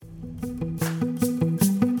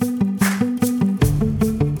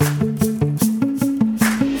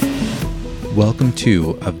Welcome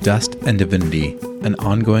to Of Dust and Divinity, an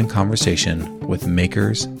ongoing conversation with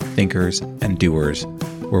makers, thinkers, and doers,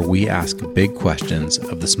 where we ask big questions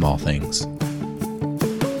of the small things.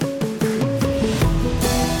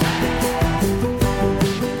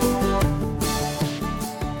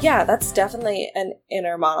 Yeah, that's definitely an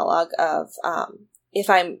inner monologue of if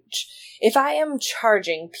I am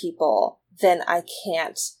charging people, then I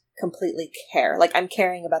can't completely care. Like, I'm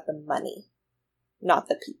caring about the money, not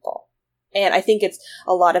the people. And I think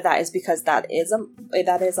a lot of that is because that is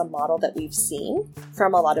a model that we've seen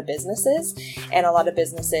from a lot of businesses, and a lot of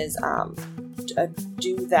businesses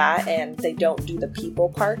do that, and they don't do the people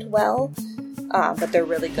part well, but they're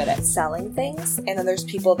really good at selling things. And then there's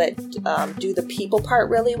people that do the people part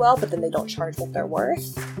really well, but then they don't charge what they're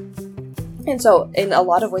worth. And so in a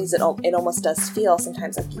lot of ways, it almost does feel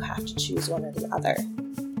sometimes like you have to choose one or the other.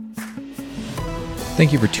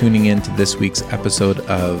 Thank you for tuning in to this week's episode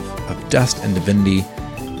of Dust and Divinity.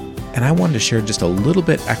 And I wanted to share just a little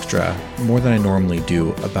bit extra, more than I normally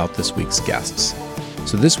do, about this week's guests.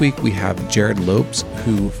 So this week we have Jared Lopes,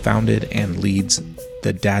 who founded and leads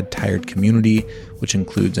the Dad Tired community, which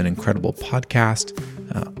includes an incredible podcast,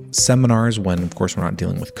 seminars when, of course, we're not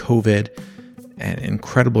dealing with COVID, and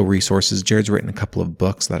incredible resources. Jared's written a couple of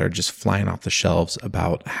books that are just flying off the shelves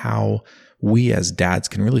about how we as dads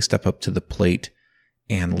can really step up to the plate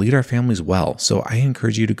and lead our families well. So I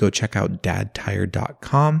encourage you to go check out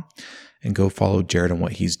dadtired.com and go follow Jared on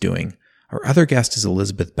what he's doing. Our other guest is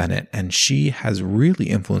Elizabeth Bennett, and she has really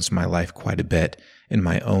influenced my life quite a bit in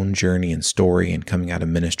my own journey and story and coming out of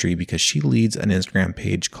ministry, because she leads an Instagram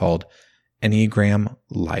page called Enneagram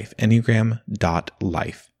Life,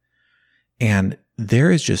 enneagram.life. And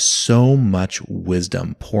there is just so much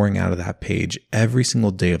wisdom pouring out of that page every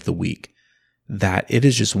single day of the week that it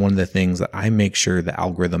is just one of the things that I make sure the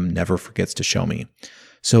algorithm never forgets to show me.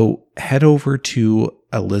 So head over to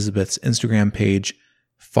Elizabeth's Instagram page,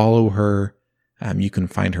 follow her. You can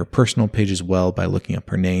find her personal page as well by looking up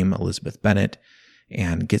her name, Elizabeth Bennett,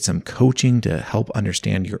 and get some coaching to help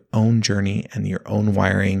understand your own journey and your own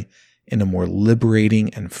wiring in a more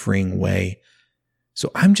liberating and freeing way. So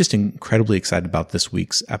I'm just incredibly excited about this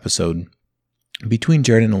week's episode. Between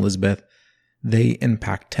Jared and Elizabeth, they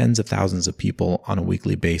impact tens of thousands of people on a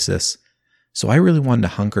weekly basis. So I really wanted to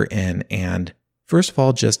hunker in and, first of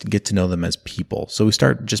all, just get to know them as people. So we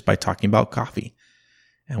start just by talking about coffee,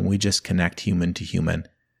 and we just connect human to human.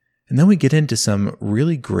 And then we get into some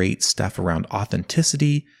really great stuff around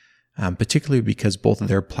authenticity, particularly because both of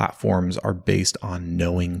their platforms are based on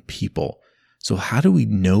knowing people. So how do we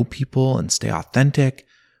know people and stay authentic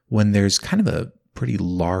when there's kind of a pretty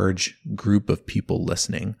large group of people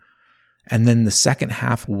listening? And then the second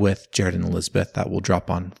half with Jared and Elizabeth that will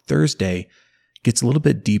drop on Thursday gets a little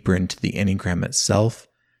bit deeper into the Enneagram itself,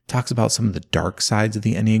 talks about some of the dark sides of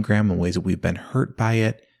the Enneagram and ways that we've been hurt by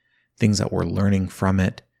it, things that we're learning from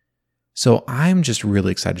it. So I'm just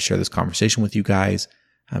really excited to share this conversation with you guys,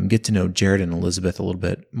 get to know Jared and Elizabeth a little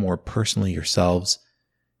bit more personally yourselves,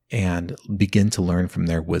 and begin to learn from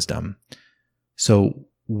their wisdom. So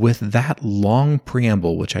with that long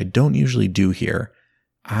preamble, which I don't usually do here,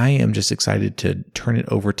 I am just excited to turn it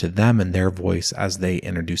over to them and their voice as they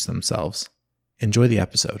introduce themselves. Enjoy the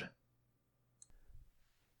episode.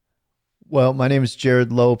 Well, my name is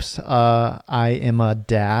Jared Lopes. I am a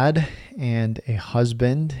dad and a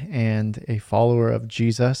husband and a follower of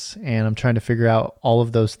Jesus, and I'm trying to figure out all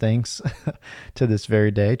of those things to this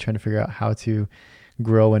very day, trying to figure out how to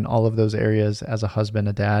grow in all of those areas as a husband,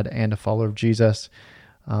 a dad, and a follower of Jesus.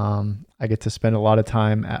 I get to spend a lot of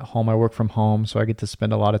time at home. I work from home, so I get to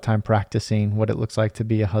spend a lot of time practicing what it looks like to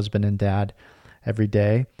be a husband and dad every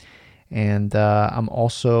day. And I'm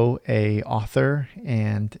also a author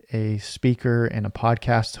and a speaker and a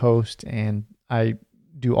podcast host, and I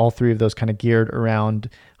do all three of those kind of geared around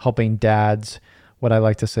helping dads, what I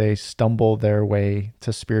like to say, stumble their way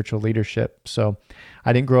to spiritual leadership. So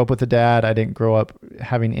I didn't grow up with a dad. I didn't grow up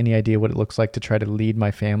having any idea what it looks like to try to lead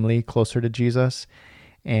my family closer to Jesus.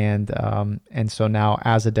 And so now,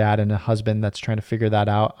 as a dad and a husband that's trying to figure that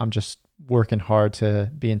out, I'm just working hard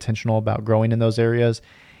to be intentional about growing in those areas.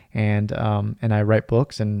 And I write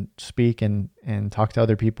books and speak and talk to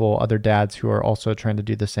other people, other dads who are also trying to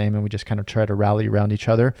do the same. And we just kind of try to rally around each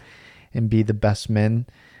other and be the best men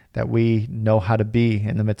that we know how to be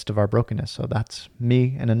in the midst of our brokenness. So that's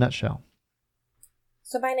me in a nutshell.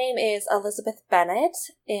 So my name is Elizabeth Bennett,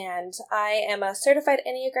 and I am a certified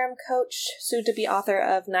Enneagram coach, soon-to-be author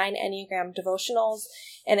of 9 Enneagram devotionals,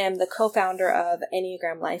 and am the co-founder of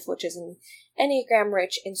Enneagram Life, which is an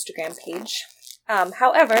Enneagram-rich Instagram page.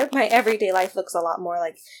 However, my everyday life looks a lot more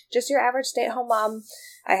like just your average stay-at-home mom.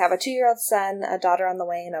 I have a 2-year-old son, a daughter on the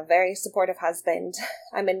way, and a very supportive husband.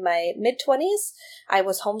 I'm in my mid-20s. I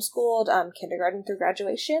was homeschooled kindergarten through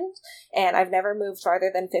graduation, and I've never moved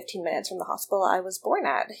farther than 15 minutes from the hospital I was born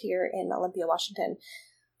at here in Olympia, Washington.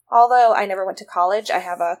 Although I never went to college, I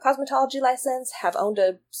have a cosmetology license, have owned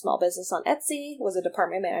a small business on Etsy, was a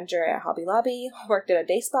department manager at Hobby Lobby, worked at a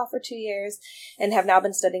day spa for 2 years, and have now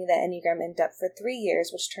been studying the Enneagram in depth for 3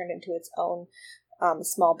 years, which turned into its own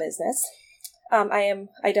small business. I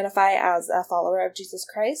identify as a follower of Jesus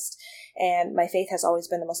Christ, and my faith has always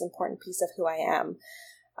been the most important piece of who I am.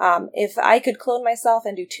 If I could clone myself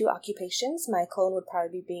and do 2 occupations, my clone would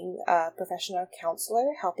probably be being a professional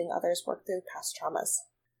counselor, helping others work through past traumas.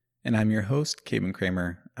 And I'm your host, Caben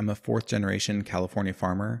Kramer. I'm a 4th-generation California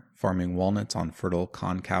farmer, farming walnuts on fertile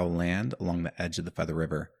Concow land along the edge of the Feather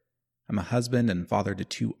River. I'm a husband and father to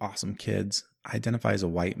 2 awesome kids. I identify as a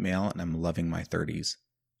white male, and I'm loving my 30s.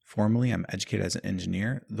 Formally, I'm educated as an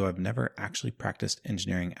engineer, though I've never actually practiced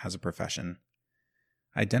engineering as a profession.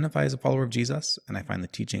 I identify as a follower of Jesus, and I find the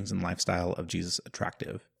teachings and lifestyle of Jesus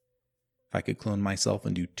attractive. If I could clone myself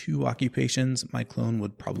and do 2 occupations, my clone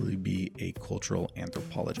would probably be a cultural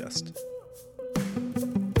anthropologist.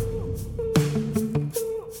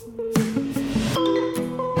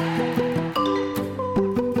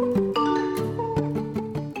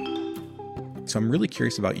 So I'm really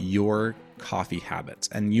curious about your coffee habits.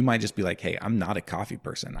 And you might just be like, hey, I'm not a coffee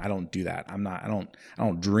person. I don't do that. I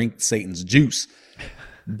don't drink Satan's juice.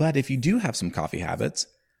 But if you do have some coffee habits,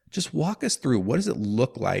 just walk us through, what does it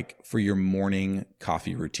look like for your morning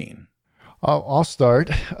coffee routine? I'll start.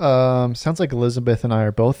 Sounds like Elizabeth and I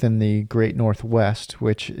are both in the Great Northwest,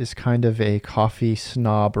 which is kind of a coffee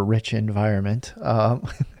snob rich environment. So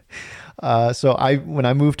when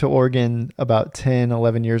I moved to Oregon about 10,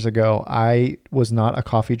 11 years ago, I was not a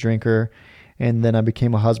coffee drinker. And then I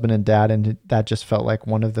became a husband and dad, and that just felt like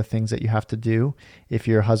one of the things that you have to do if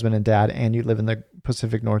you're a husband and dad and you live in the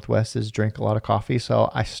Pacific Northwest is drink a lot of coffee.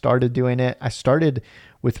 So I started doing it. I started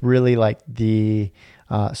with really like the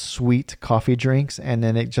sweet coffee drinks, and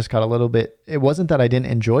then it just got a little bit, it wasn't that I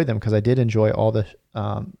didn't enjoy them, because I did enjoy all the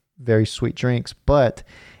very sweet drinks, but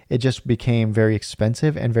it just became very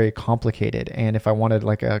expensive and very complicated. And if I wanted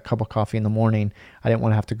like a cup of coffee in the morning, I didn't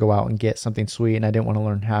want to have to go out and get something sweet, and I didn't want to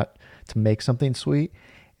learn how to make something sweet.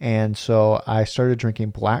 And so I started drinking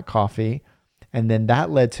black coffee, and then that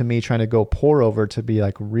led to me trying to go pour over to be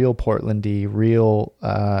like real Portlandy, real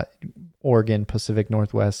Oregon, Pacific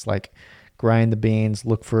Northwest, like grind the beans,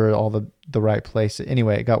 look for all the right place.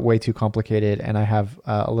 Anyway, it got way too complicated, and I have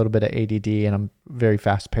a little bit of ADD, and I'm very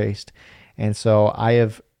fast paced. And so I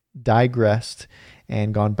have digressed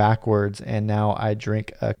and gone backwards, and now I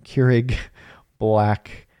drink a Keurig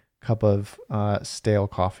black cup of stale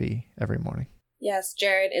coffee every morning. Yes,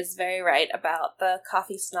 Jared is very right about the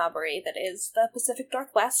coffee snobbery that is the Pacific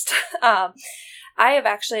Northwest. I have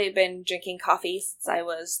actually been drinking coffee since I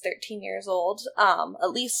was 13 years old, at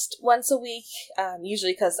least once a week,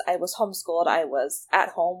 usually because I was homeschooled. I was at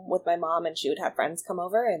home with my mom, and she would have friends come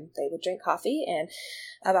over and they would drink coffee, and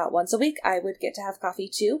about once a week I would get to have coffee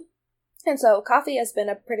too. And so coffee has been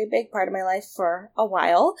a pretty big part of my life for a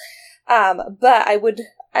while. But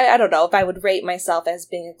I don't know if I would rate myself as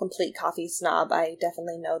being a complete coffee snob. I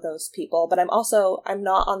definitely know those people, but I'm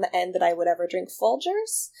not on the end that I would ever drink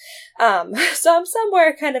Folgers. So I'm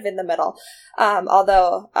somewhere kind of in the middle.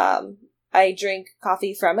 Although I drink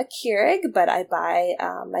coffee from a Keurig, but I buy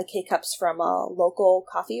my K-Cups from a local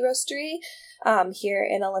coffee roastery here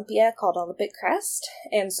in Olympia called Olympic Crest.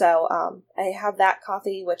 And so I have that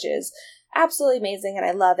coffee, which is absolutely amazing, and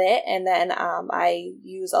I love it. And then I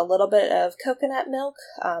use a little bit of coconut milk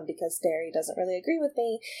because dairy doesn't really agree with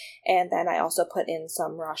me. And then I also put in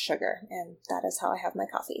some raw sugar, and that is how I have my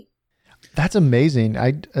coffee. That's amazing.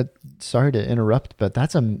 I sorry to interrupt, but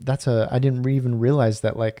that's a I didn't even realize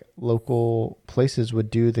that like local places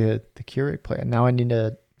would do the Keurig play. Now I need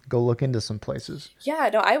to go look into some places. Yeah,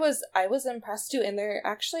 no, I was impressed too, and they're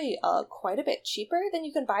actually quite a bit cheaper than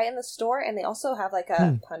you can buy in the store, and they also have like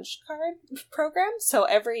a punch card program. So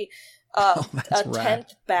every a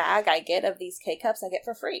 10th bag I get of these K-Cups I get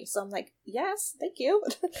for free. So I'm like, yes, thank you.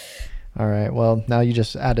 All right. Well, now you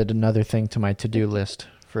just added another thing to my to-do list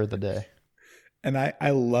for the day. And I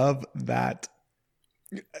love that,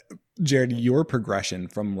 Jared, your progression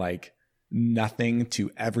from like nothing to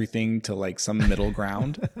everything to like some middle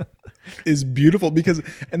ground is beautiful, because,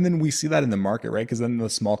 and then we see that in the market, right? Because then the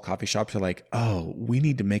small coffee shops are like, oh, we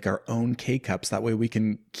need to make our own K-Cups. That way we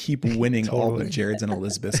can keep winning all the Jareds and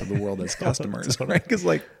Elizabeths of the world as customers, right? Because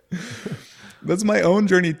like, That's my own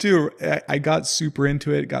journey too. I got super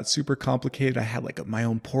into it, got super complicated. I had like my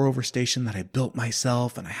own pour over station that I built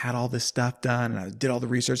myself, and I had all this stuff done, and I did all the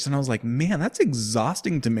research, and I was like, man, that's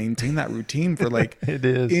exhausting to maintain that routine for like It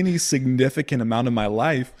is. any significant amount of my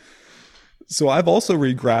life. So I've also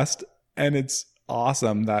regressed, and it's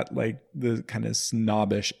awesome that like the kind of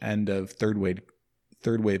snobbish end of third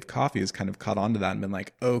wave coffee has kind of caught on to that and been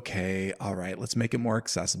like, okay, all right, let's make it more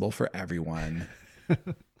accessible for everyone.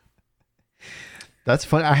 That's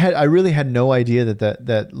fun. I really had no idea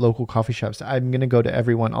that local coffee shops. I'm gonna go to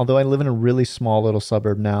everyone. Although I live in a really small little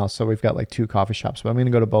suburb now, so we've got like 2 coffee shops. But I'm gonna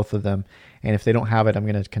go to both of them, and if they don't have it, I'm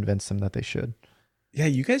gonna convince them that they should. Yeah,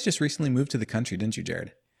 you guys just recently moved to the country, didn't you,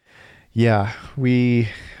 Jared? Yeah, we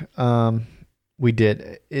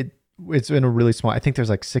did. It's in a really small. I think there's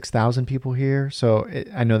like 6,000 people here. So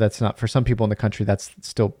I know that's not for some people in the country. That's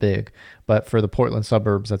still big, but for the Portland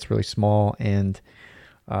suburbs, that's really small. And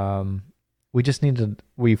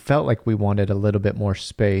we felt like we wanted a little bit more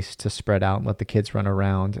space to spread out and let the kids run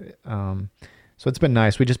around. So it's been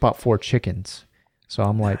nice. We just bought 4 chickens. So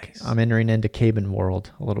I'm like, Nice. I'm entering into Caban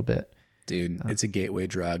world a little bit. Dude, it's a gateway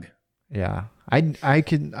drug. Yeah. I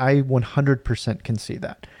 100% can see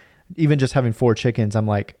that. Even just having 4 chickens, I'm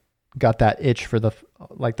like, got that itch for the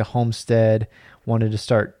homestead, wanted to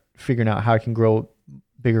start figuring out how I can grow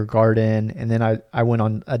bigger garden. And then I went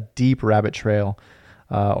on a deep rabbit trail,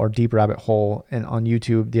 or deep rabbit hole and on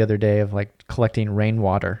YouTube the other day of like collecting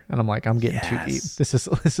rainwater. And I'm like, I'm getting too deep. This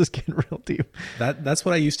is getting real deep. That's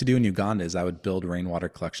what I used to do in Uganda is I would build rainwater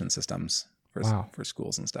collection systems for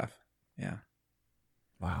schools and stuff. Yeah.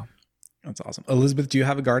 Wow. That's awesome. Elizabeth, do you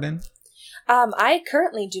have a garden? I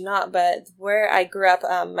currently do not, but where I grew up,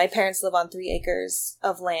 my parents live on 3 acres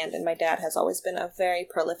of land, and my dad has always been a very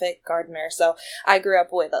prolific gardener. So I grew up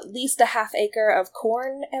with at least a half acre of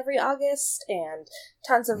corn every August, and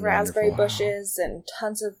tons of raspberry bushes, and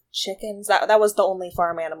tons of chickens. That was the only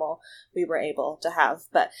farm animal we were able to have.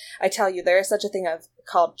 But I tell you, there is such a thing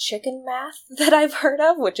called chicken math that I've heard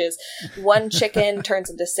of, which is 1 chicken turns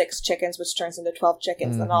into 6 chickens, which turns into 12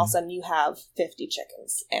 chickens, and all of a sudden you have 50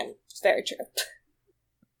 chickens. And it's very true.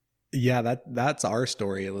 Yeah, that's our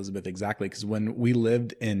story, Elizabeth, exactly. Because when we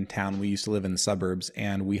lived in town, we used to live in the suburbs,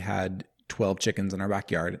 and we had 12 chickens in our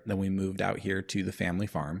backyard. Then we moved out here to the family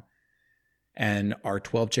farm, and our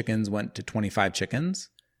 12 chickens went to 25 chickens,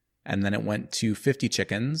 and then it went to 50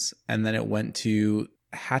 chickens, and then it went to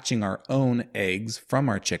hatching our own eggs from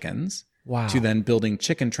our chickens, Wow. to then building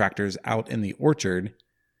chicken tractors out in the orchard,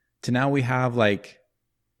 to now we have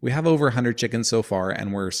over 100 chickens so far,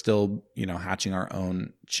 and we're still, hatching our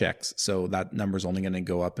own chicks. So that number's only going to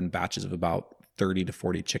go up in batches of about 30 to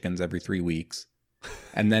 40 chickens every 3 weeks.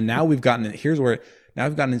 And then now we've gotten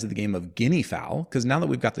into the game of guinea fowl, because now that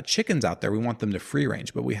we've got the chickens out there, we want them to free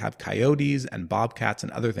range, but we have coyotes and bobcats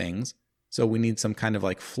and other things. So we need some kind of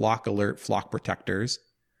like flock alert, flock protectors.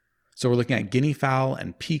 So we're looking at guinea fowl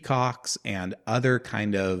and peacocks and other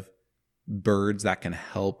kind of birds that can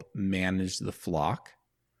help manage the flock.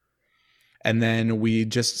 And then we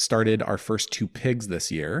just started our first 2 pigs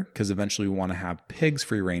this year, because eventually we want to have pigs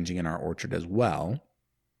free ranging in our orchard as well.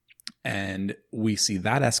 And we see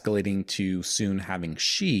that escalating to soon having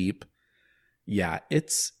sheep. Yeah,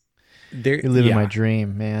 it's there. You're living my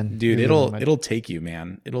dream, man. Dude, it'll take you,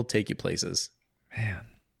 man. It'll take you places. Man.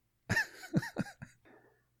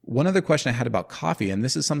 One other question I had about coffee, and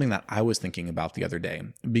this is something that I was thinking about the other day,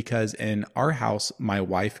 because in our house, my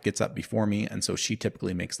wife gets up before me, and so she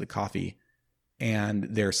typically makes the coffee. And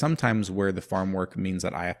there are some times where the farm work means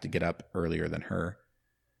that I have to get up earlier than her.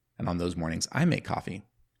 And on those mornings, I make coffee.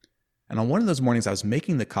 And on one of those mornings, I was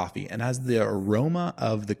making the coffee, and as the aroma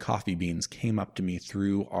of the coffee beans came up to me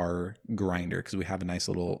through our grinder, because we have a nice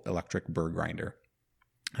little electric burr grinder,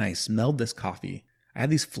 and I smelled this coffee, I had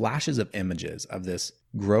these flashes of images of this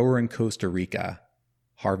grower in Costa Rica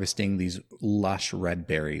harvesting these lush red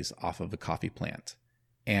berries off of a coffee plant,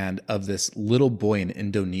 and of this little boy in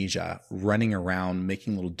Indonesia running around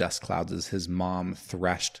making little dust clouds as his mom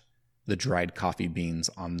threshed the dried coffee beans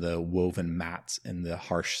on the woven mats in the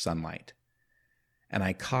harsh sunlight. And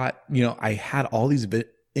I had all these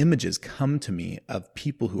images come to me of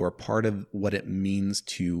people who are part of what it means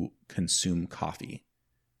to consume coffee,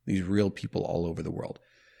 these real people all over the world.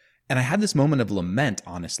 And I had this moment of lament,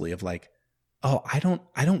 honestly, of like, oh, I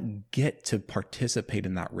don't get to participate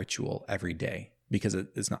in that ritual every day, because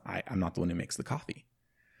I'm not the one who makes the coffee.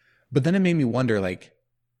 But then it made me wonder, like,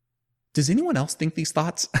 does anyone else think these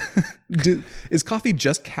thoughts? Is coffee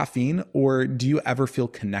just caffeine, or do you ever feel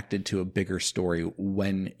connected to a bigger story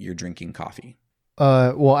when you're drinking coffee?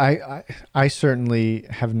 Well, I certainly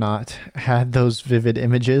have not had those vivid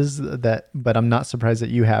images but I'm not surprised that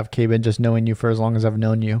you have, Cabin, just knowing you for as long as I've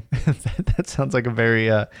known you. That sounds like a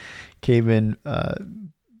very, Cabin,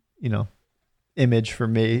 image for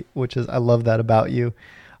me, which is, I love that about you.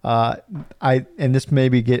 And this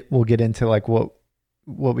we'll get into like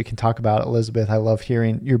what we can talk about, Elizabeth. I love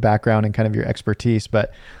hearing your background and kind of your expertise,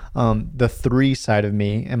 but the 3 side of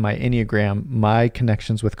me and my Enneagram, my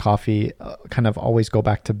connections with coffee kind of always go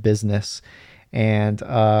back to business and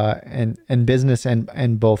business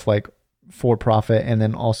and both like for profit, and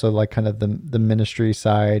then also like kind of the ministry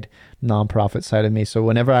side, nonprofit side of me. So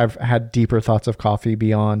whenever I've had deeper thoughts of coffee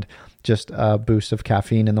beyond just a boost of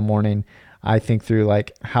caffeine in the morning, I think through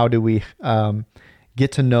like, how do we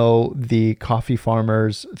get to know the coffee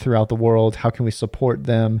farmers throughout the world? How can we support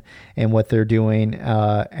them and what they're doing?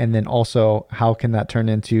 And then also, how can that turn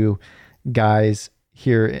into guys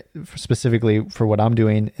here specifically for what I'm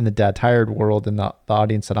doing in the Dad Tired world and the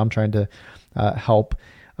audience that I'm trying to help?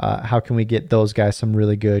 How can we get those guys some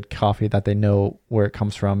really good coffee that they know where it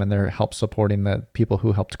comes from, and they're help supporting the people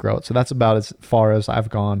who helped grow it? So that's about as far as I've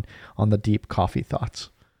gone on the deep coffee thoughts.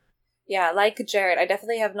 Yeah, like Jared, I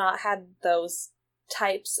definitely have not had those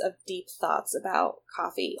types of deep thoughts about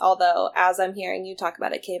coffee. Although, as I'm hearing you talk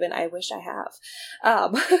about it, Cabin, I wish I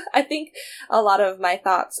have. I think a lot of my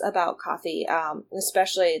thoughts about coffee,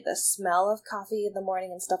 especially the smell of coffee in the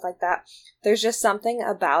morning and stuff like that, there's just something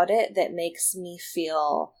about it that makes me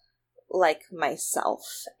feel like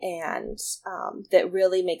myself, and that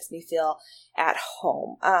really makes me feel at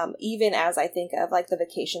home. Even as I think of like the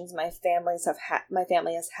vacations my family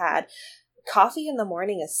has had, coffee in the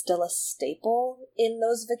morning is still a staple in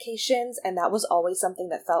those vacations, and that was always something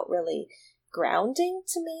that felt really grounding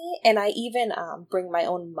to me. And I even bring my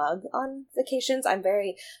own mug on vacations. I'm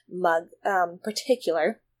very mug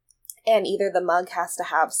particular, and either the mug has to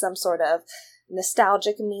have some sort of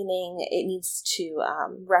nostalgic meaning, it needs to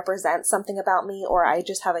represent something about me, or I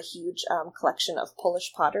just have a huge collection of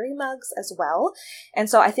Polish pottery mugs as well. And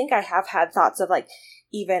so I think I have had thoughts of like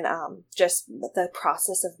even just the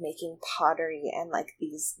process of making pottery and like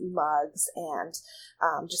these mugs, and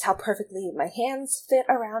just how perfectly my hands fit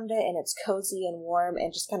around it, and it's cozy and warm,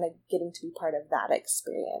 and just kind of getting to be part of that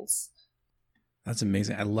experience. That's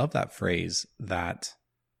amazing. I love that phrase, that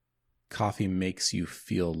coffee makes you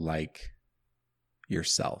feel like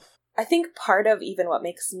yourself. I think part of even what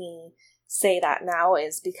makes me say that now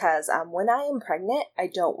is because when I am pregnant, I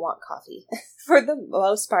don't want coffee for the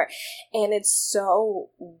most part. And it's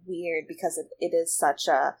so weird because it is such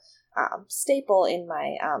a staple in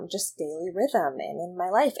my just daily rhythm and in my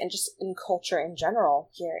life and just in culture in general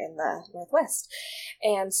here in the Northwest.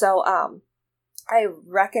 And so I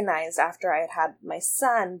recognized after I had my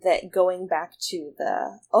son that going back to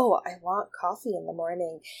I want coffee in the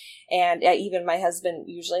morning. And even my husband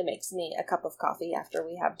usually makes me a cup of coffee after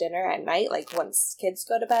we have dinner at night, like once kids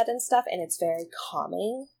go to bed and stuff. And it's very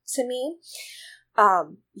calming to me.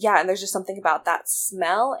 And there's just something about that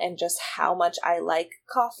smell and just how much I like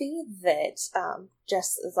coffee that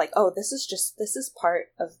just is like, this is part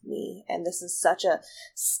of me. And this is such a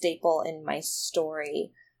staple in my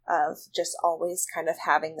story of just always kind of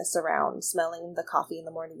having this around, smelling the coffee in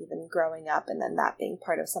the morning, even growing up, and then that being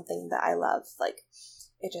part of something that I love. Like,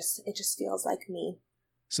 it just feels like me.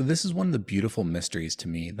 So this is one of the beautiful mysteries to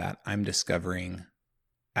me that I'm discovering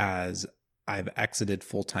as I've exited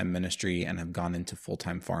full-time ministry and have gone into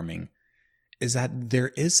full-time farming, is that there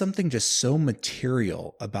is something just so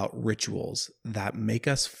material about rituals that make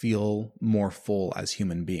us feel more full as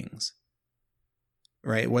human beings.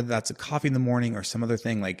 Right? Whether that's a coffee in the morning or some other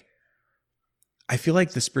thing, like I feel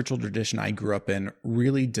like the spiritual tradition I grew up in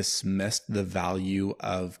really dismissed the value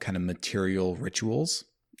of kind of material rituals.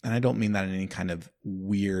 And I don't mean that in any kind of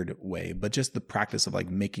weird way, but just the practice of like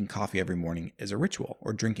making coffee every morning is a ritual,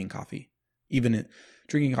 or drinking coffee. Even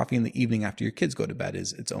drinking coffee in the evening after your kids go to bed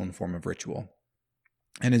is its own form of ritual.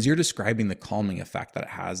 And as you're describing the calming effect that it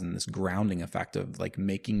has and this grounding effect of like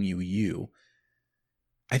making you,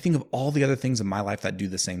 I think of all the other things in my life that do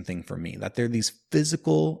the same thing for me, that they're these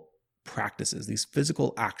physical practices, these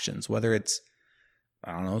physical actions, whether it's,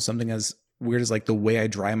 I don't know, something as weird as like the way I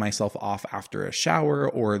dry myself off after a shower,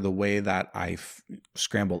 or the way that I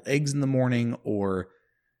scramble eggs in the morning, or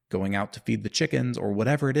going out to feed the chickens, or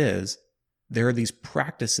whatever it is. There are these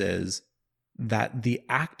practices that the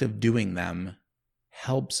act of doing them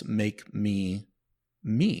helps make me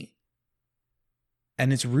me.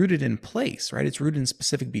 And it's rooted in place, right? It's rooted in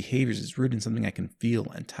specific behaviors. It's rooted in something I can feel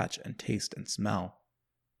and touch and taste and smell.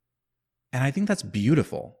 And I think that's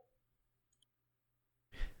beautiful.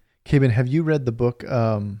 Cabin, have you read the book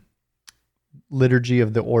liturgy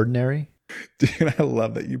of the ordinary. Dude, I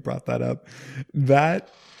love that you brought that up.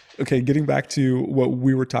 Okay, getting back to what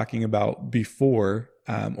we were talking about before,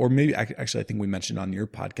 or maybe actually, I think we mentioned on your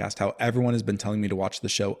podcast how everyone has been telling me to watch the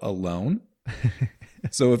show Alone.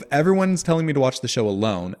 So if everyone's telling me to watch the show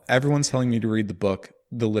Alone, everyone's telling me to read the book,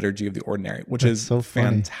 The Liturgy of the Ordinary, which is so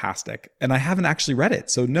fantastic. And I haven't actually read it.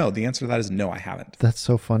 So no, the answer to that is no, I haven't. That's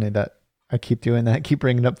so funny that I keep doing that. I keep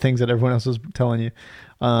bringing up things that everyone else is telling you.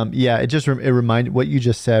 It reminded, what you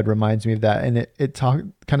just said reminds me of that. And it talked,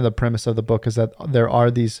 kind of the premise of the book is that there are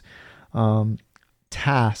these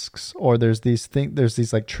tasks, or there's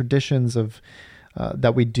these like traditions of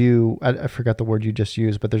that we do. I forgot the word you just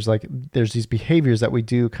used, but there's these behaviors that we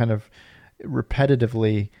do kind of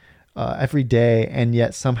repetitively every day, and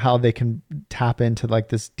yet somehow they can tap into like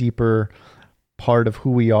this deeper part of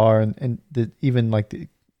who we are, and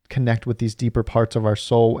connect with these deeper parts of our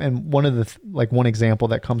soul. And one of the one example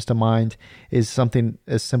that comes to mind is something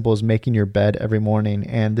as simple as making your bed every morning.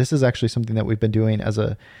 And this is actually something that we've been doing as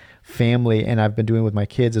a family, and I've been doing with my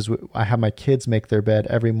kids. I have my kids make their bed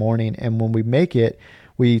every morning, and when we make it,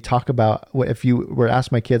 we talk about, if you were to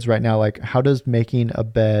ask my kids right now, like, how does making a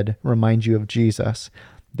bed remind you of Jesus?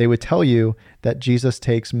 They would tell you that Jesus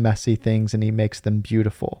takes messy things and he makes them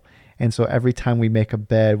beautiful. And so every time we make a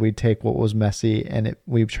bed, we take what was messy and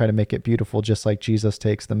we try to make it beautiful, just like Jesus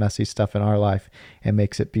takes the messy stuff in our life and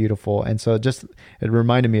makes it beautiful. And so it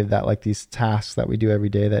reminded me of that, like these tasks that we do every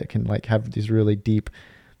day that can like have these really deep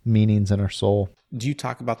meanings in our soul. Do you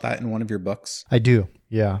talk about that in one of your books? I do.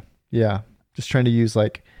 Yeah. Just trying to use in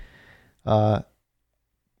one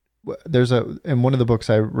of the books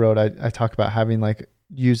I wrote, I talk about having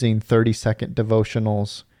using 30-second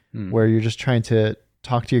devotionals where you're just trying to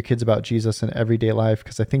talk to your kids about Jesus in everyday life.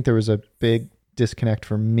 Because I think there was a big disconnect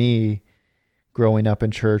for me growing up in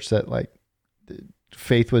church, that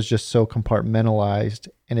faith was just so compartmentalized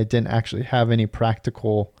and it didn't actually have any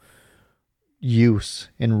practical use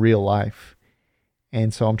in real life.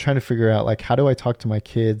 And so I'm trying to figure out how do I talk to my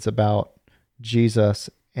kids about Jesus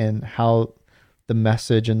and how the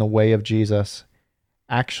message and the way of Jesus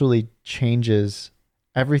actually changes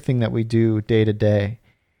everything that we do day to day.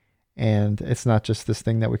 And it's not just this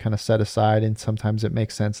thing that we kind of set aside, and sometimes it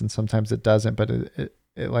makes sense and sometimes it doesn't, but it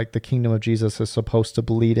the kingdom of Jesus is supposed to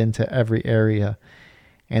bleed into every area.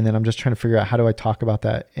 And then I'm just trying to figure out, how do I talk about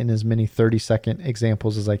that in as many 30-second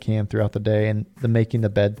examples as I can throughout the day, and the making the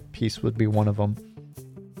bed piece would be one of them.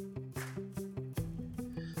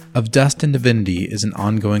 Of Dust and Divinity is an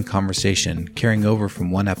ongoing conversation carrying over from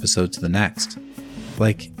one episode to the next.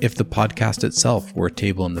 Like if the podcast itself were a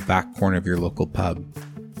table in the back corner of your local pub,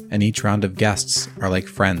 and each round of guests are like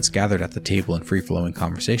friends gathered at the table in free-flowing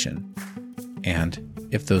conversation. And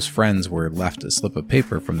if those friends were left a slip of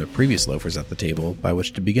paper from the previous loafers at the table by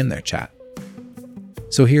which to begin their chat.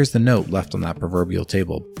 So here's the note left on that proverbial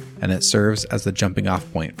table, and it serves as the jumping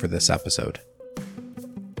off point for this episode.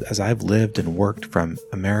 As I've lived and worked from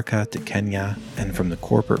America to Kenya, and from the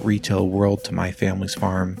corporate retail world to my family's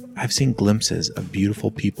farm, I've seen glimpses of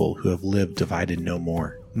beautiful people who have lived divided no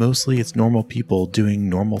more. Mostly it's normal people doing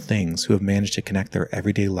normal things who have managed to connect their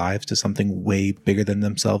everyday lives to something way bigger than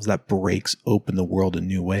themselves that breaks open the world in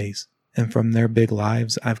new ways. And from their big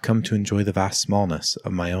lives, I've come to enjoy the vast smallness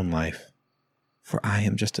of my own life. For I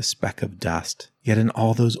am just a speck of dust, yet in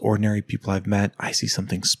all those ordinary people I've met, I see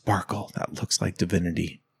something sparkle that looks like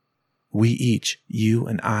divinity. We each, you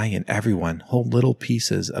and I and everyone, hold little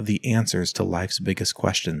pieces of the answers to life's biggest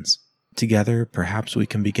questions. Together, perhaps we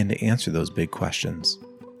can begin to answer those big questions.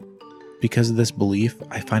 Because of this belief,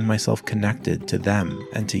 I find myself connected to them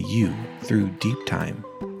and to you through deep time,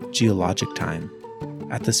 geologic time,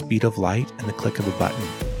 at the speed of light and the click of a button.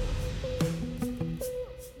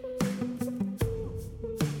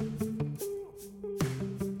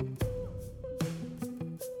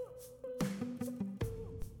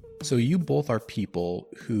 So you both are people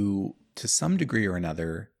who, to some degree or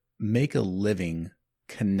another, make a living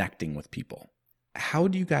connecting with people. How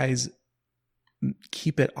do you guys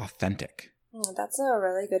keep it authentic? That's a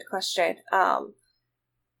really good question.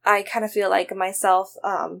 I kind of feel like myself,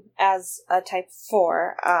 as a type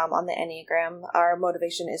 4 on the Enneagram, our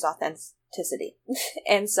motivation is authenticity.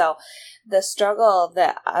 And so the struggle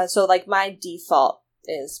my default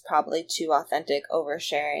is probably too authentic,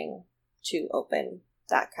 oversharing, too open,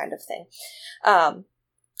 that kind of thing.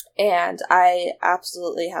 And I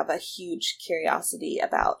absolutely have a huge curiosity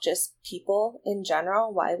about just people in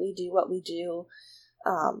general, why we do what we do,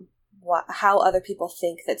 how other people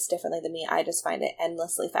think that's differently than me, I just find it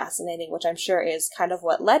endlessly fascinating, which I'm sure is kind of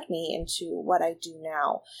what led me into what I do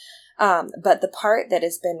now. But the part that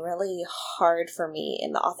has been really hard for me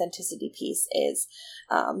in the authenticity piece is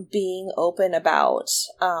being open about,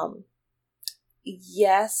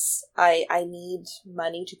 yes, I need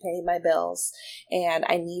money to pay my bills, and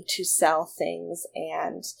I need to sell things,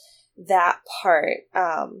 and that part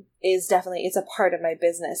is definitely, it's a part of my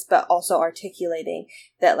business, but also articulating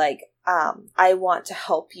that, like, I want to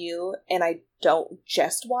help you and I don't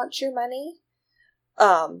just want your money,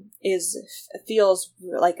 feels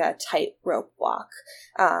like a tightrope walk.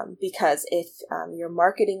 Because if you're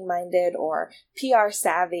marketing minded or PR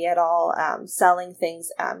savvy at all, selling things,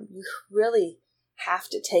 you really have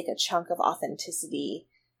to take a chunk of authenticity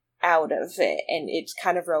out of it, and it's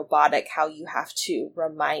kind of robotic how you have to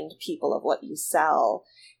remind people of what you sell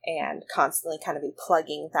and constantly kind of be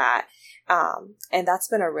plugging that, and that's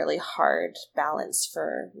been a really hard balance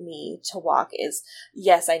for me to walk. Is,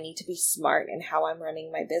 yes, I need to be smart in how I'm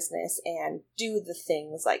running my business and do the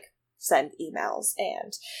things like send emails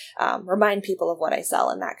and remind people of what I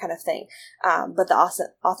sell and that kind of thing, but the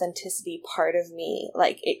authenticity part of me,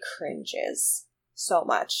 like, it cringes so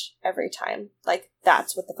much every time. Like,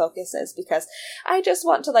 that's what the focus is, because I just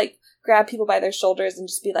want to, like, grab people by their shoulders and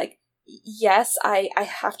just be like, yes, I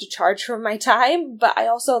have to charge for my time, but I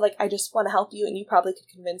also, like, I just want to help you, and you probably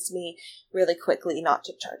could convince me really quickly not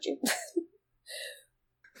to charge you.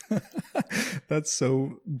 That's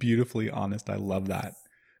so beautifully honest. I love that.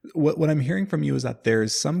 What I'm hearing from you is that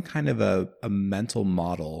there's some kind of a mental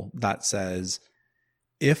model that says,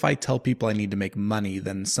 if I tell people I need to make money,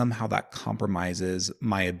 then somehow that compromises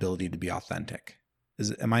my ability to be authentic.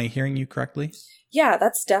 Am I hearing you correctly? Yeah,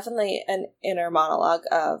 that's definitely an inner monologue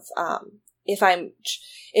of, if I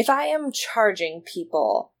am charging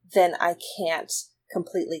people, then I can't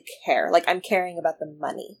completely care. Like, I'm caring about the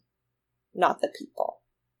money, not the people.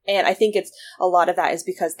 And I think it's a lot of that is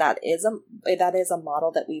because that is a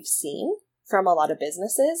model that we've seen from a lot of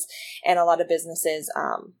businesses, and a lot of businesses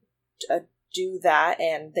do that,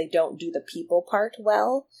 and they don't do the people part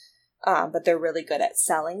well, but they're really good at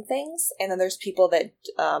selling things. And then there's people that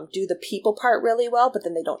do the people part really well, but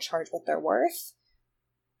then they don't charge what they're worth.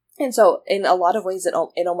 And so in a lot of ways, it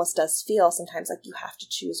almost does feel sometimes like you have to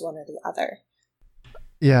choose one or the other.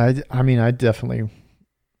 Yeah, I mean, I definitely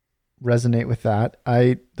resonate with that.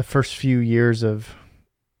 The first few years of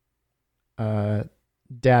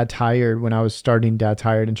Dad Tired, when I was starting Dad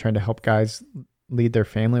Tired and trying to help guys lead their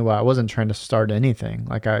family, well, I wasn't trying to start anything.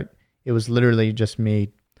 Like, it was literally just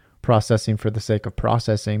me processing for the sake of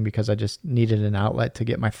processing, because I just needed an outlet to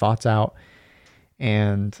get my thoughts out,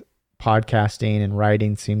 and podcasting and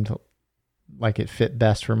writing seemed like it fit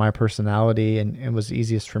best for my personality, and it was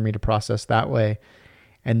easiest for me to process that way.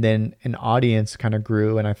 And then an audience kind of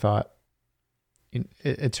grew, and I thought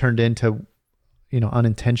it turned into,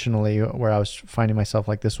 unintentionally, where I was finding myself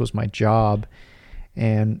like this was my job.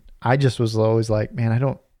 And I just was always like,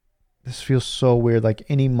 man, this feels so weird. Like,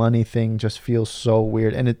 any money thing just feels so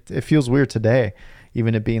weird. And it feels weird today,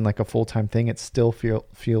 even it being like a full-time thing, it still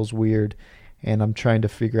feels weird. And I'm trying to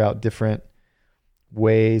figure out different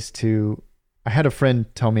ways I had a friend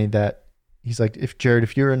tell me that, he's like, Jared,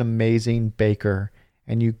 if you're an amazing baker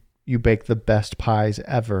and you bake the best pies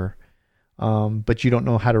ever, but you don't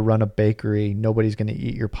know how to run a bakery, nobody's going to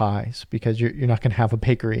eat your pies, because you're not going to have a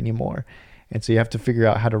bakery anymore. And so you have to figure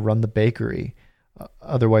out how to run the bakery.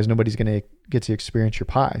 Otherwise, nobody's going to get to experience your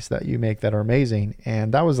pies that you make that are amazing.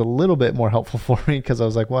 And that was a little bit more helpful for me, because I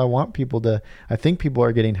was like, well, I think people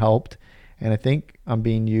are getting helped, and I think I'm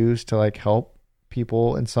being used to, like, help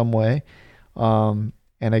people in some way. And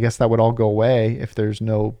I guess that would all go away if there's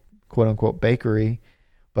no quote unquote bakery.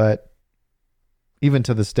 But even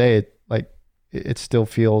to this day, it still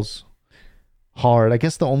feels hard. I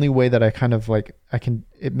guess the only way that I kind of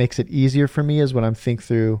it makes it easier for me is when I'm think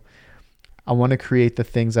through, I want to create the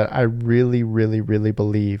things that I really, really, really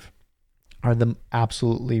believe are the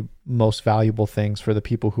absolutely most valuable things for the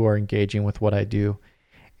people who are engaging with what I do.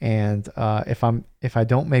 And if I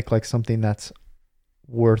don't make like something that's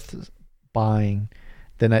worth buying,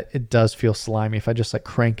 then it does feel slimy. If I just like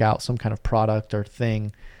crank out some kind of product or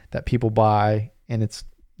thing that people buy, and it's,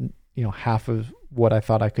 half of what I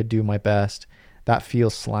thought I could do my best, that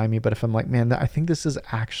feels slimy. But if I'm like, man, I think this is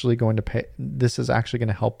actually going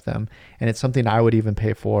to help them, and it's something I would even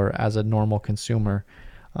pay for as a normal consumer,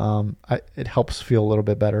 it helps feel a little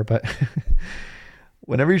bit better. But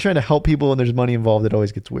whenever you're trying to help people and there's money involved, it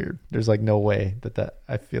always gets weird. There's like no way that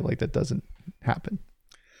I feel like that doesn't happen.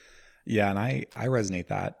 Yeah. And I resonate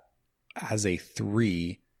that as a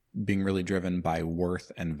 3. being really driven by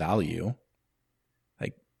worth and value,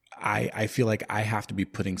 like I feel like I have to be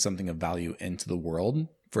putting something of value into the world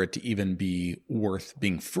for it to even be worth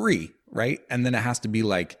being free, right? And then it has to be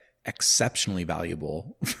like exceptionally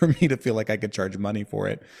valuable for me to feel like I could charge money for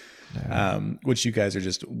it. Which you guys are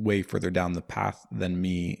just way further down the path than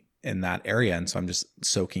me in that area. And so I'm just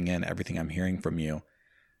soaking in everything I'm hearing from you.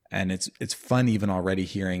 And it's fun even already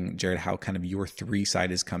hearing, Jared, how kind of your 3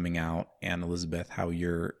 side is coming out, and Elizabeth, how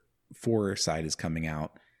your 4 side is coming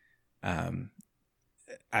out,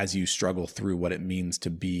 as you struggle through what it means to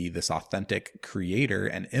be this authentic creator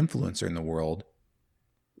and influencer in the world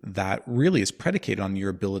that really is predicated on your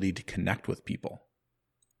ability to connect with people.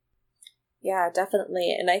 Yeah,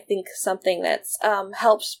 definitely. And I think something that's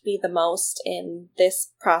helped me the most in this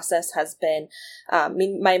process has been,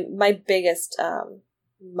 my biggest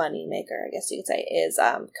money maker, I guess you could say, is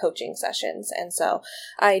coaching sessions. And so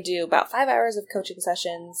I do about 5 hours of coaching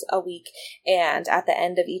sessions a week. And at the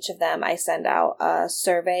end of each of them, I send out a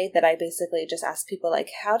survey that I basically just ask people, like,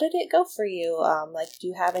 how did it go for you? Like, do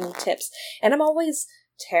you have any tips? And I'm always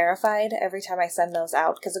terrified every time I send those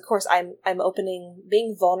out, because of course I'm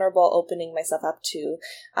being vulnerable, opening myself up to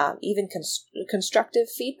even constructive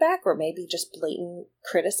feedback, or maybe just blatant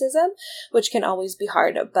criticism, which can always be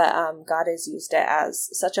hard. But God has used it as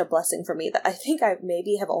such a blessing for me that I think I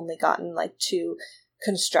maybe have only gotten like 2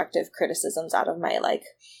 constructive criticisms out of my like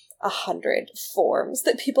 100 forms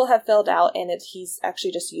that people have filled out, and he's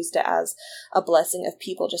actually just used it as a blessing of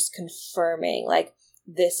people just confirming, like,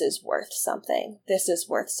 this is worth something. This is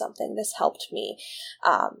worth something. This helped me.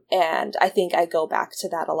 And I think I go back to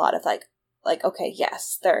that a lot of like, okay,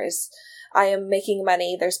 yes, I am making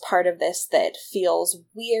money. There's part of this that feels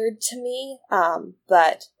weird to me.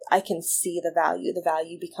 But I can see the value. The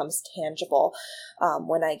value becomes tangible,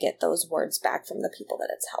 when I get those words back from the people that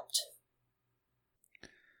it's helped.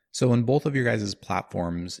 So in both of your guys'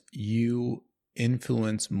 platforms, you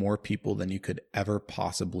influence more people than you could ever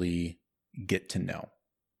possibly get to know.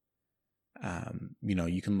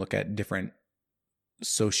 You can look at different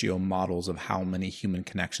socio models of how many human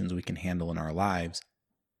connections we can handle in our lives.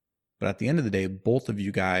 But at the end of the day, both of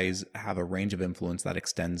you guys have a range of influence that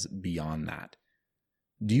extends beyond that.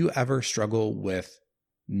 Do you ever struggle with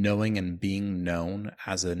knowing and being known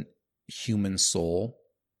as a human soul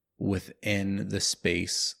within the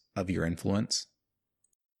space of your influence?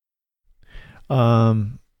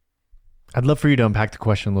 I'd love for you to unpack the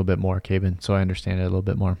question a little bit more, Cabin, so I understand it a little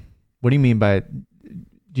bit more. What do you mean by,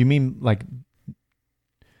 do you mean like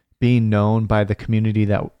being known by the community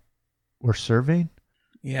that we're serving?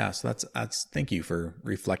 Yeah, so that's thank you for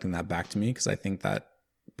reflecting that back to me, because I think that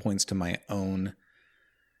points to my own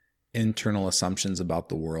internal assumptions about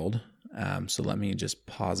the world. So let me just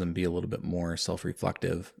pause and be a little bit more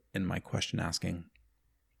self-reflective in my question asking.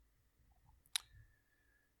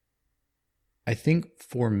 I think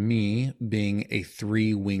for me, being a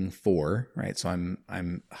 3-wing 4, right? So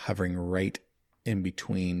I'm hovering right in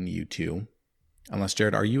between you two. Unless,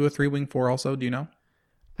 Jared, are you a 3-wing 4 also? Do you know?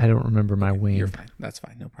 I don't remember my wing. You're fine. That's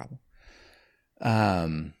fine. No problem.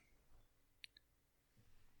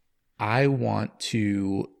 I want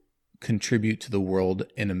to contribute to the world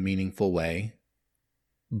in a meaningful way,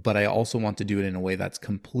 but I also want to do it in a way that's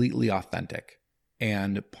completely authentic.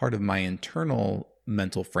 And part of my internal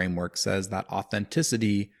mental framework says that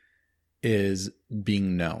authenticity is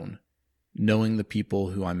being known, knowing the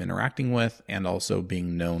people who I'm interacting with, and also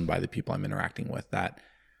being known by the people I'm interacting with. That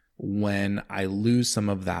when I lose some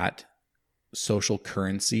of that social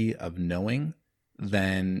currency of knowing,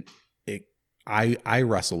 then I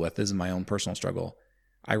wrestle with, this is my own personal struggle,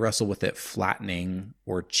 I wrestle with it flattening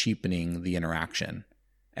or cheapening the interaction.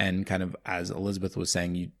 And kind of, as Elizabeth was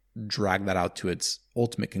saying, you drag that out to its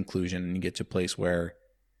ultimate conclusion and you get to a place where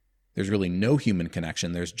there's really no human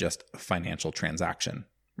connection. There's just a financial transaction,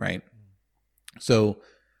 right? So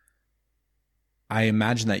I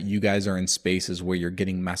imagine that you guys are in spaces where you're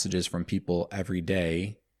getting messages from people every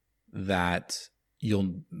day that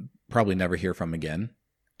you'll probably never hear from again,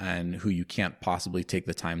 and who you can't possibly take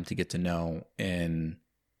the time to get to know in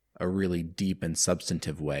a really deep and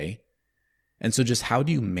substantive way. And so just how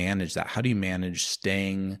do you manage that? How do you manage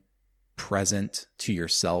staying present to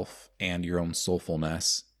yourself and your own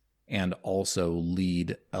soulfulness, and also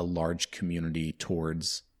lead a large community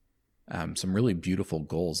towards some really beautiful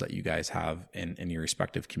goals that you guys have in your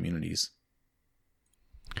respective communities?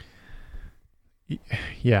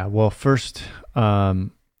 Yeah, well, first,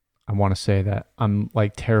 I want to say that I'm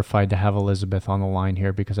like terrified to have Elizabeth on the line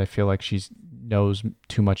here, because I feel like she's knows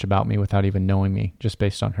too much about me without even knowing me, just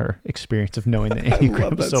based on her experience of knowing the Enneagram. I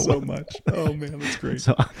love that so much. Oh man, that's great.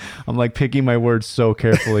 So I'm like picking my words so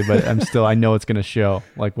carefully, but I know it's going to show.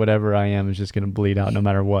 Like whatever I am is just going to bleed out no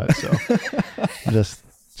matter what. So I'm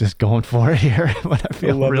just going for it here, but I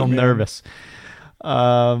feel real nervous.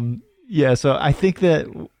 Yeah. So I think that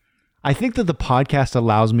the podcast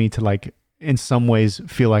allows me to, like, in some ways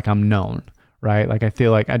feel like I'm known, right? Like I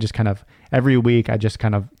feel like I just kind of every week I just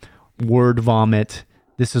kind of word vomit.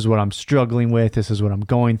 This is what I'm struggling with. This is what I'm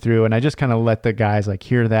going through. And I just kind of let the guys like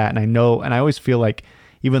hear that. And I know, and I always feel like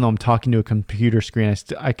even though I'm talking to a computer screen,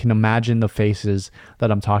 I can imagine the faces that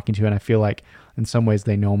I'm talking to. And I feel like in some ways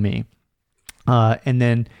they know me. And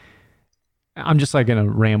then I'm just like going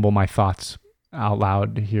to ramble my thoughts out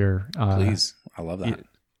loud here. Please. I love that.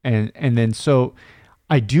 And then, so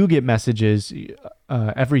I do get messages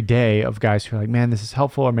every day of guys who are like, man, this is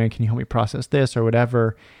helpful. Or man, can you help me process this or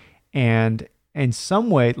whatever? And in some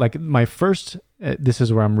way, like my first, this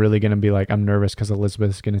is where I'm really going to be like, I'm nervous because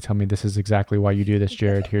Elizabeth is going to tell me this is exactly why you do this,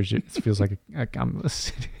 Jared. Here's your, it feels like I'm,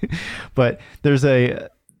 but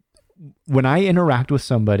when I interact with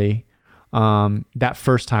somebody, that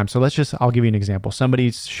first time, so I'll give you an example.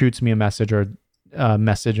 Somebody shoots me a message or a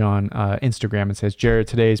message on Instagram and says, Jared,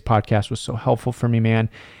 today's podcast was so helpful for me, man.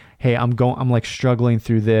 Hey, I'm like struggling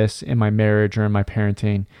through this in my marriage or in my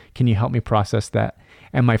parenting. Can you help me process that?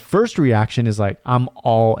 And my first reaction is like, I'm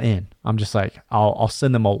all in. I'm just like, I'll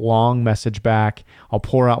send them a long message back. I'll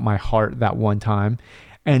pour out my heart that one time.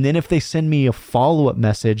 And then if they send me a follow-up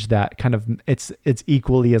message that kind of, it's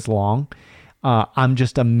equally as long, I'm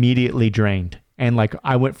just immediately drained. And like,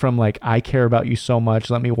 I went from like, I care about you so much.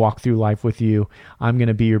 Let me walk through life with you. I'm going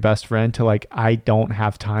to be your best friend, to like, I don't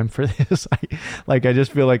have time for this. I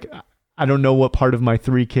just feel like, I don't know what part of my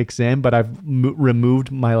 3 kicks in, but I've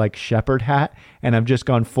removed my like shepherd hat and I've just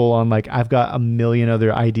gone full on, like, I've got a million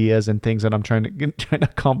other ideas and things that I'm trying to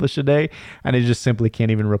accomplish today. And I just simply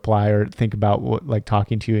can't even reply or think about what, like,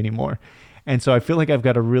 talking to you anymore. And so I feel like I've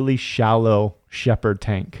got a really shallow shepherd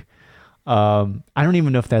tank. I don't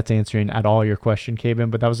even know if that's answering at all your question,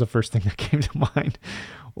 Caben, but that was the first thing that came to mind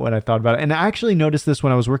when I thought about it. And I actually noticed this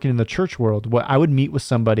when I was working in the church world. I would meet with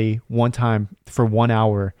somebody one time for 1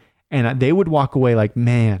 hour and they would walk away like,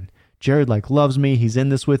 man, Jared like loves me. He's in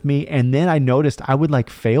this with me. And then I noticed I would like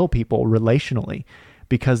fail people relationally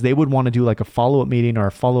because they would want to do like a follow-up meeting or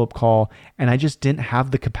a follow-up call. And I just didn't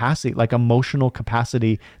have the capacity, like emotional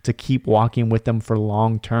capacity, to keep walking with them for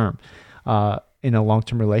long-term, in a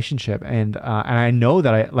long-term relationship. And I know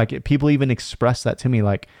that people even express that to me,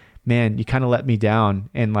 like, man, you kind of let me down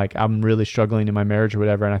and like, I'm really struggling in my marriage or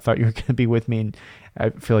whatever. And I thought you were going to be with me. And I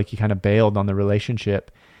feel like you kind of bailed on the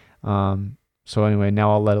relationship. So anyway,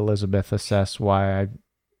 now I'll let Elizabeth assess why I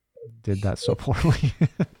did that so poorly.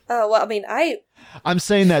 Well, I mean, I'm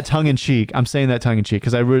saying that tongue in cheek.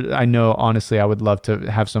 Because I know, honestly, I would love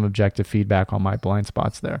to have some objective feedback on my blind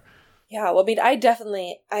spots there. Yeah, well, I mean,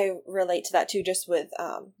 I relate to that too, just with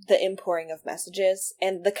the impouring of messages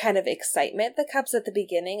and the kind of excitement that comes at the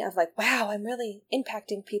beginning of like, wow, I'm really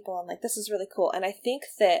impacting people and like, this is really cool. And I think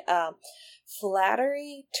that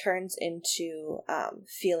flattery turns into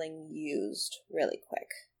feeling used really quick.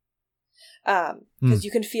 Because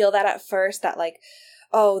you can feel that at first, that like,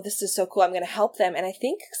 oh, this is so cool, I'm going to help them. And I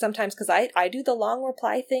think sometimes, because I do the long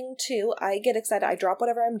reply thing too, I get excited, I drop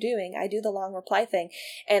whatever I'm doing, I do the long reply thing.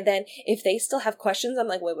 And then if they still have questions, I'm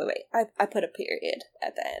like, wait, I put a period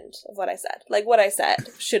at the end of what I said. Like, what I said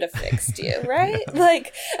should have fixed you, right?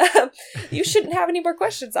 Like, you shouldn't have any more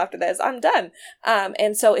questions after this. I'm done.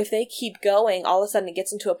 And so if they keep going, all of a sudden it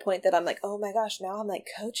gets into a point that I'm like, oh my gosh, now I'm like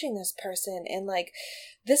coaching this person and like,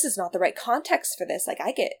 this is not the right context for this. Like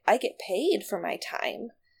I get paid for my time.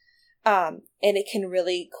 And it can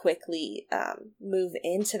really quickly move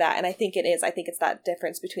into that. And I think it's that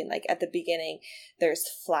difference between like at the beginning, there's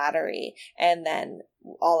flattery. And then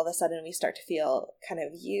all of a sudden we start to feel kind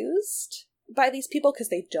of used by these people because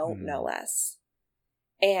they don't know us.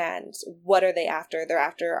 And what are they after? They're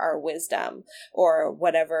after our wisdom or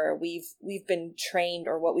whatever we've been trained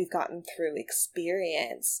or what we've gotten through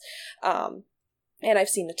experience. And I've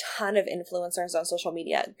seen a ton of influencers on social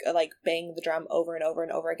media like bang the drum over and over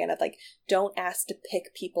and over again of like, don't ask to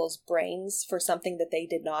pick people's brains for something that they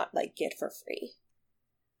did not like get for free.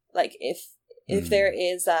 Like if there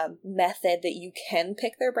is a method that you can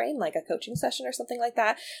pick their brain, like a coaching session or something like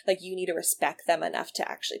that, like you need to respect them enough to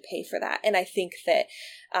actually pay for that. And I think that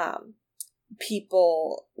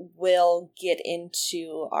people will get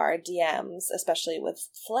into our DMs, especially with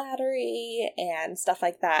flattery and stuff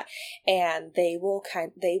like that, and they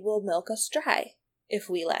will milk us dry if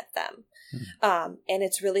we let them. And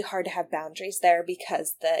it's really hard to have boundaries there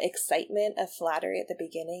because the excitement of flattery at the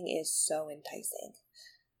beginning is so enticing.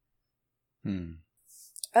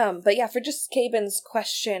 But yeah, for just Cabin's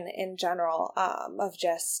question in general, of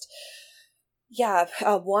just,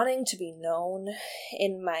 wanting to be known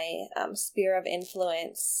in my sphere of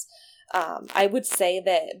influence, I would say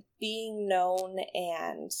that being known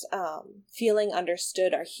and feeling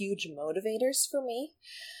understood are huge motivators for me.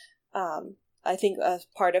 I think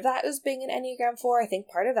part of that is being an Enneagram 4. I think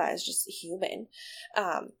part of that is just human.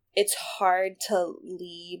 It's hard to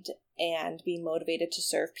lead and be motivated to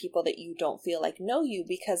serve people that you don't feel like know you,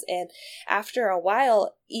 because after a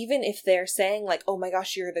while, even if they're saying like, oh my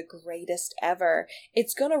gosh, you're the greatest ever,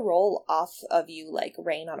 it's going to roll off of you like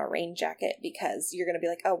rain on a rain jacket, because you're going to be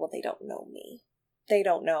like, oh, well, they don't know me. They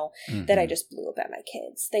don't know that I just blew up at my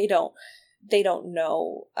kids. They don't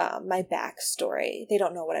know my backstory. They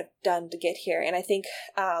don't know what I've done to get here. And I think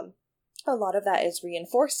a lot of that is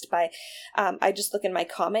reinforced by, I just look in my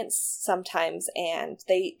comments sometimes and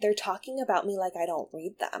they're talking about me like I don't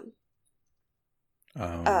read them.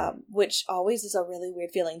 Which always is a really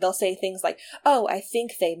weird feeling. They'll say things like, oh, I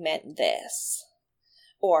think they meant this.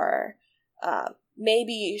 Or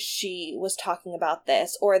maybe she was talking about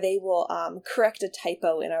this. Or they will correct a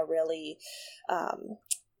typo in a really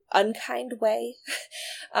unkind way.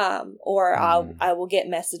 Or I will get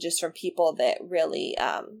messages from people that really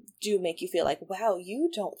do make you feel like, wow, you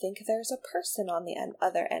don't think there's a person on the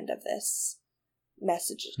other end of this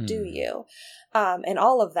message, do you? And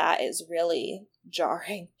all of that is really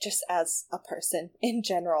jarring just as a person in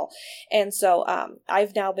general. And so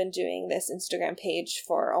I've now been doing this Instagram page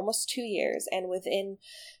for almost 2 years, and within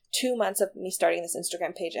 2 months of me starting this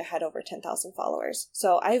Instagram page, I had over 10,000 followers.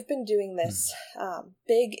 So I've been doing this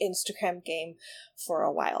big Instagram game for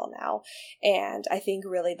a while now. And I think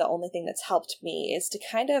really the only thing that's helped me is to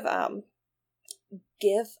kind of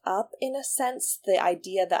give up, in a sense, the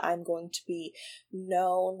idea that I'm going to be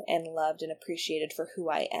known and loved and appreciated for who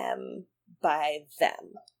I am by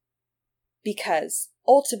them. Because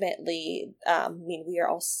ultimately, we are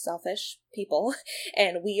all selfish people,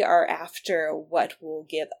 and we are after what will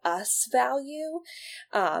give us value,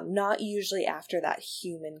 not usually after that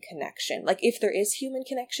human connection. Like, if there is human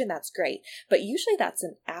connection, that's great, but usually that's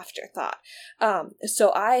an afterthought.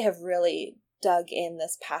 So I have really dug in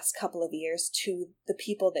this past couple of years to the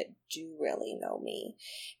people that do really know me,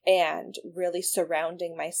 and really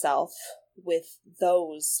surrounding myself with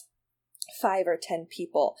those 5 or 10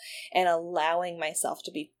 people, and allowing myself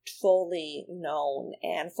to be fully known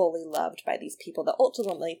and fully loved by these people that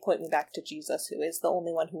ultimately point me back to Jesus, who is the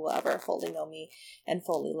only one who will ever fully know me and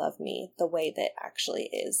fully love me the way that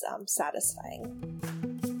actually is satisfying.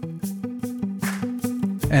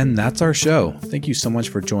 And that's our show. Thank you so much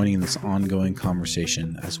for joining this ongoing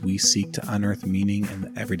conversation as we seek to unearth meaning in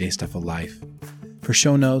the everyday stuff of life. For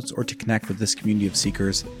show notes or to connect with this community of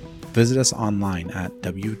seekers, visit us online at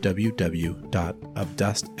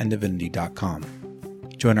www.ofdustanddivinity.com.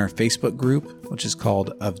 Join our Facebook group, which is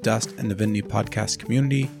called Of Dust and Divinity Podcast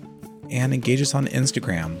Community, and engage us on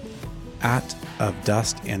Instagram at Of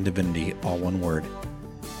Dust and Divinity, all one word.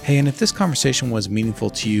 Hey, and if this conversation was meaningful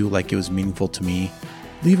to you like it was meaningful to me,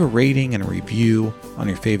 leave a rating and a review on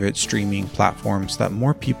your favorite streaming platform so that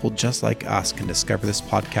more people just like us can discover this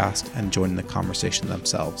podcast and join in the conversation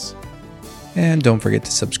themselves. And don't forget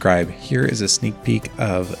to subscribe. Here is a sneak peek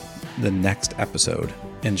of the next episode.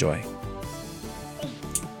 Enjoy.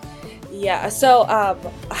 Yeah, so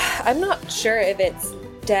I'm not sure if it's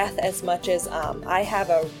death as much as I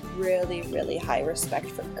have a really, really high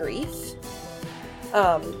respect for grief.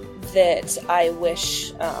 That I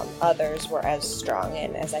wish others were as strong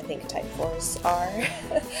in as I think Type 4s are.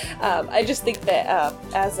 I just think that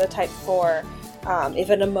as a Type 4, if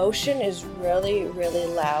an emotion is really, really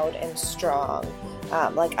loud and strong,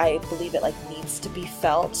 I believe it needs to be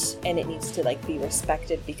felt, and it needs to be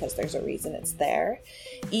respected because there's a reason it's there,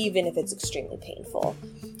 even if it's extremely painful.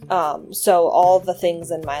 So all the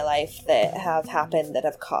things in my life that have happened that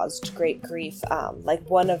have caused great grief,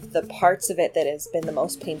 one of the parts of it that has been the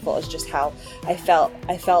most painful is just how I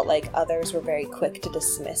felt like others were very quick to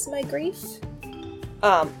dismiss my grief,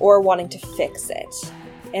 or wanting to fix it.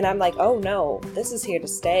 And I'm like, oh no, this is here to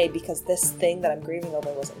stay because this thing that I'm grieving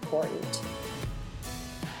over was important.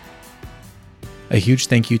 A huge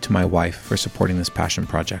thank you to my wife for supporting this passion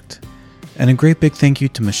project. And a great big thank you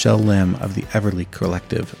to Michelle Lim of the Everly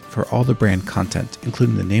Collective for all the brand content,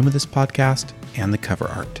 including the name of this podcast and the cover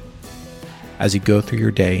art. As you go through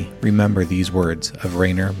your day, remember these words of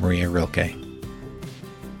Rainer Maria Rilke.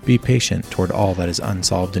 Be patient toward all that is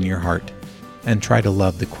unsolved in your heart, and try to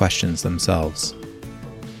love the questions themselves.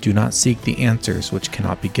 Do not seek the answers which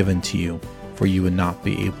cannot be given to you, for you would not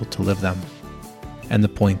be able to live them. And the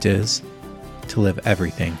point is to live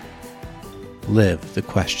everything. Live the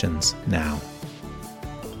questions now.